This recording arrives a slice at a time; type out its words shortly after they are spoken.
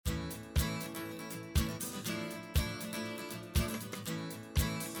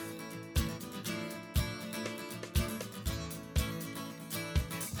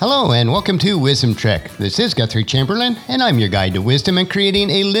Hello and welcome to Wisdom Trek. This is Guthrie Chamberlain and I'm your guide to wisdom and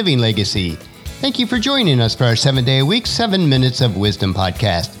creating a living legacy. Thank you for joining us for our 7-day-a-week, 7 Minutes of Wisdom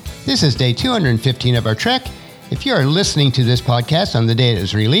podcast. This is day 215 of our trek. If you are listening to this podcast on the day it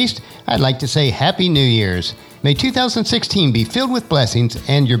is released, I'd like to say Happy New Year's. May 2016 be filled with blessings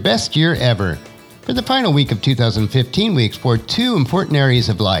and your best year ever. For the final week of 2015, we explored 2 important areas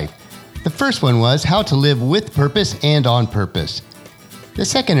of life. The first one was how to live with purpose and on purpose. The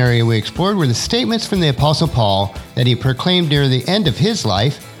second area we explored were the statements from the Apostle Paul that he proclaimed near the end of his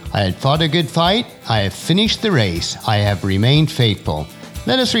life. I had fought a good fight, I have finished the race, I have remained faithful.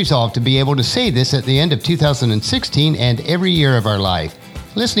 Let us resolve to be able to say this at the end of 2016 and every year of our life.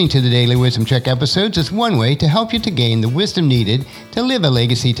 Listening to the Daily Wisdom Trek episodes is one way to help you to gain the wisdom needed to live a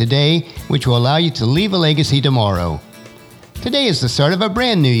legacy today, which will allow you to leave a legacy tomorrow. Today is the start of a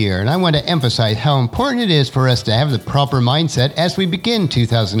brand new year, and I want to emphasize how important it is for us to have the proper mindset as we begin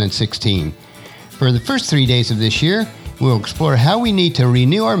 2016. For the first 3 days of this year, we'll explore how we need to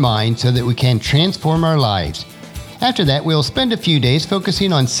renew our mind so that we can transform our lives. After that, we'll spend a few days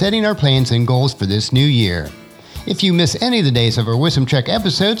focusing on setting our plans and goals for this new year. If you miss any of the days of our Wisdom Trek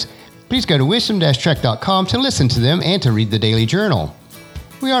episodes, please go to wisdom-trek.com to listen to them and to read the daily journal.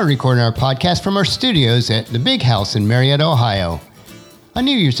 We are recording our podcast from our studios at the Big House in Marietta, Ohio. On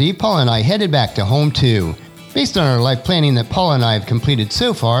New Year's Eve, Paul and I headed back to home too. Based on our life planning that Paul and I have completed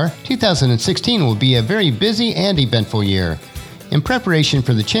so far, 2016 will be a very busy and eventful year. In preparation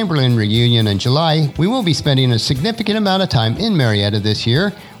for the Chamberlain reunion in July, we will be spending a significant amount of time in Marietta this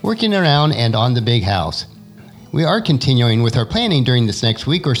year, working around and on the Big House. We are continuing with our planning during this next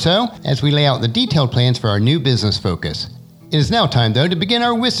week or so as we lay out the detailed plans for our new business focus. It is now time, though, to begin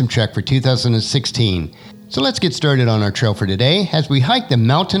our Wisdom Trek for 2016. So let's get started on our trail for today as we hike the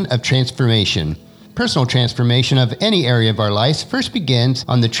mountain of transformation. Personal transformation of any area of our lives first begins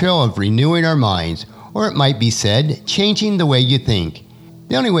on the trail of renewing our minds, or it might be said, changing the way you think.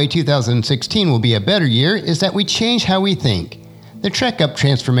 The only way 2016 will be a better year is that we change how we think. The trek up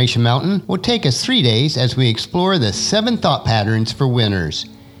Transformation Mountain will take us 3 days as we explore the 7 thought patterns for winners.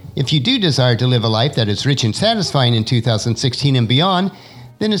 If you do desire to live a life that is rich and satisfying in 2016 and beyond,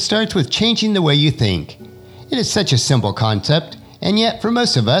 then it starts with changing the way you think. It is such a simple concept, and yet for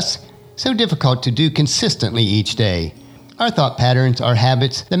most of us, so difficult to do consistently each day. Our thought patterns, our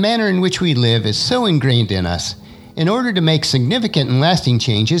habits, the manner in which we live is so ingrained in us. In order to make significant and lasting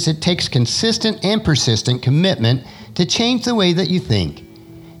changes, it takes consistent and persistent commitment to change the way that you think.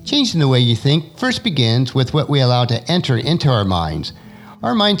 Changing the way you think first begins with what we allow to enter into our minds.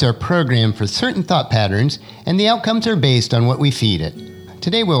 Our minds are programmed for certain thought patterns, and the outcomes are based on what we feed it.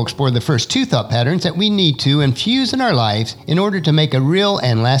 Today we'll explore the first 2 thought patterns that we need to infuse in our lives in order to make a real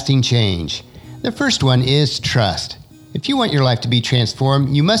and lasting change. The first one is trust. If you want your life to be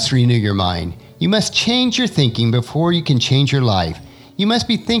transformed, you must renew your mind. You must change your thinking before you can change your life. You must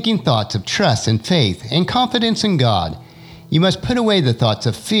be thinking thoughts of trust and faith and confidence in God. You must put away the thoughts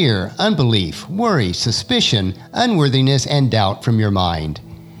of fear, unbelief, worry, suspicion, unworthiness, and doubt from your mind.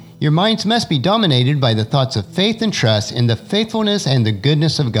 Your minds must be dominated by the thoughts of faith and trust in the faithfulness and the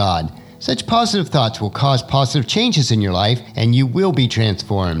goodness of God. Such positive thoughts will cause positive changes in your life, and you will be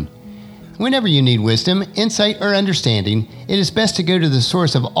transformed. Whenever you need wisdom, insight, or understanding, it is best to go to the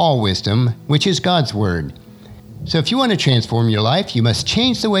source of all wisdom, which is God's Word. So if you want to transform your life, you must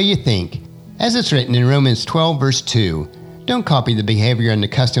change the way you think. As it's written in Romans 12, verse 2, don't copy the behavior and the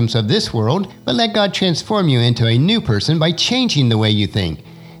customs of this world, but let God transform you into a new person by changing the way you think.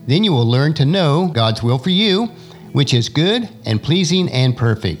 Then you will learn to know God's will for you, which is good and pleasing and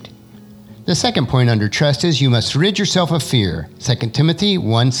perfect. The second point under trust is you must rid yourself of fear. 2 Timothy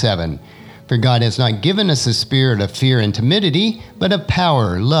 1:7. For God has not given us a spirit of fear and timidity, but of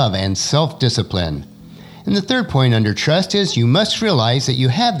power, love, and self-discipline. And the third point under trust is you must realize that you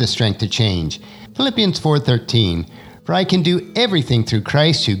have the strength to change. Philippians 4:13. For I can do everything through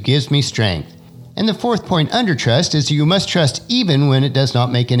Christ who gives me strength. And the fourth point under trust is you must trust even when it does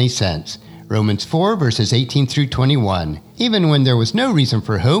not make any sense. Romans 4, verses 18 through 21. Even when there was no reason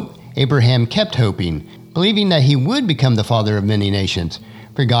for hope, Abraham kept hoping, believing that he would become the father of many nations.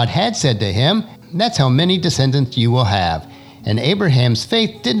 For God had said to him, that's how many descendants you will have. And Abraham's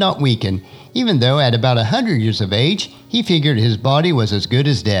faith did not weaken, even though at about 100 years of age, he figured his body was as good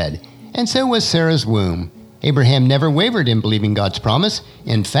as dead. And so was Sarah's womb. Abraham never wavered in believing God's promise.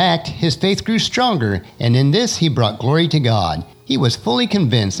 In fact, his faith grew stronger, and in this he brought glory to God. He was fully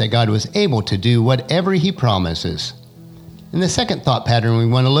convinced that God was able to do whatever he promises. And the second thought pattern we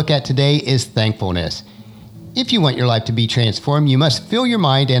want to look at today is thankfulness. If you want your life to be transformed, you must fill your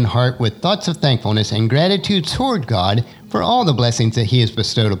mind and heart with thoughts of thankfulness and gratitude toward God for all the blessings that He has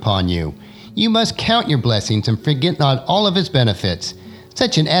bestowed upon you. You must count your blessings and forget not all of His benefits.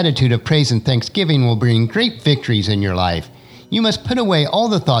 Such an attitude of praise and thanksgiving will bring great victories in your life. You must put away all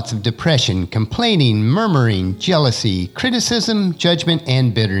the thoughts of depression, complaining, murmuring, jealousy, criticism, judgment,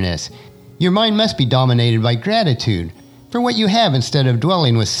 and bitterness. Your mind must be dominated by gratitude for what you have instead of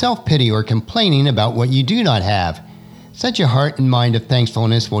dwelling with self-pity or complaining about what you do not have. Such a heart and mind of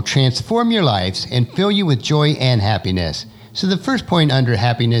thankfulness will transform your lives and fill you with joy and happiness. So the first point under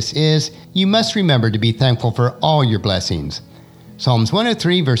happiness is you must remember to be thankful for all your blessings. Psalms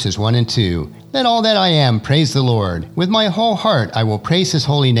 103 verses 1 and 2. Let all that I am praise the Lord. With my whole heart I will praise His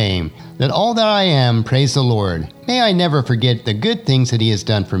holy name. Let all that I am praise the Lord. May I never forget the good things that He has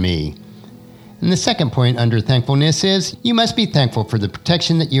done for me. And the second point under thankfulness is you must be thankful for the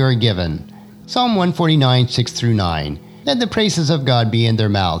protection that you are given. Psalm 149, 6 through 9. Let the praises of God be in their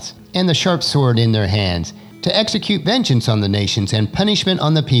mouths, and the sharp sword in their hands, to execute vengeance on the nations and punishment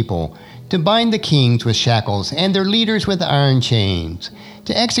on the people, to bind the kings with shackles and their leaders with iron chains,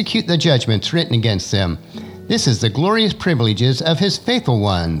 to execute the judgments written against them. This is the glorious privileges of His faithful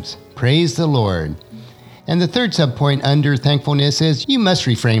ones. Praise the Lord. And the third subpoint under thankfulness is you must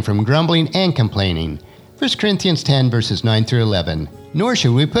refrain from grumbling and complaining. 1 Corinthians 10 verses 9 through 11. Nor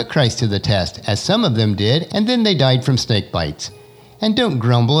should we put Christ to the test, as some of them did, and then they died from snake bites. And don't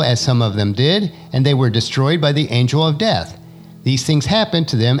grumble, as some of them did, and they were destroyed by the angel of death. These things happened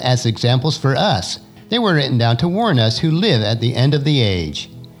to them as examples for us. They were written down to warn us who live at the end of the age.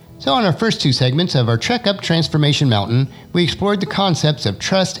 So on our first two segments of our Trek Up Transformation Mountain, we explored the concepts of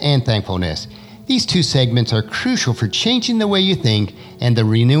trust and thankfulness. These two segments are crucial for changing the way you think and the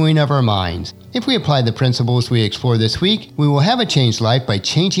renewing of our minds. If we apply the principles we explore this week, we will have a changed life by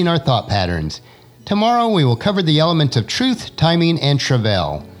changing our thought patterns. Tomorrow we will cover the elements of truth, timing, and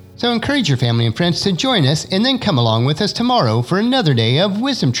travail. So encourage your family and friends to join us and then come along with us tomorrow for another day of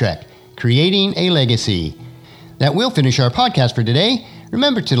Wisdom Trek, Creating a Legacy. That will finish our podcast for today.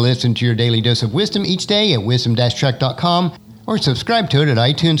 Remember to listen to your daily dose of wisdom each day at wisdom-trek.com or subscribe to it at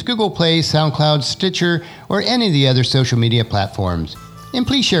iTunes, Google Play, SoundCloud, Stitcher, or any of the other social media platforms. And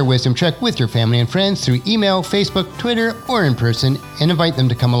please share Wisdom Trek with your family and friends through email, Facebook, Twitter, or in person, and invite them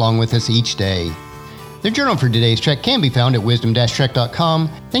to come along with us each day. The journal for today's trek can be found at wisdom-trek.com.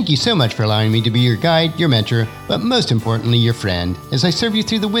 Thank you so much for allowing me to be your guide, your mentor, but most importantly, your friend, as I serve you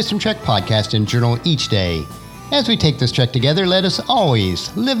through the Wisdom Trek podcast and journal each day. As we take this trek together, let us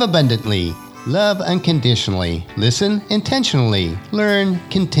always live abundantly, love unconditionally, listen intentionally, learn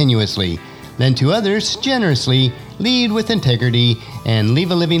continuously, lend to others generously, lead with integrity, and leave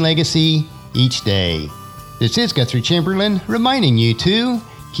a living legacy each day. This is Guthrie Chamberlain reminding you to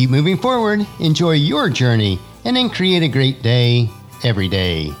keep moving forward, enjoy your journey, and then create a great day every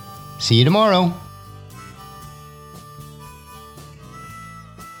day. See you tomorrow.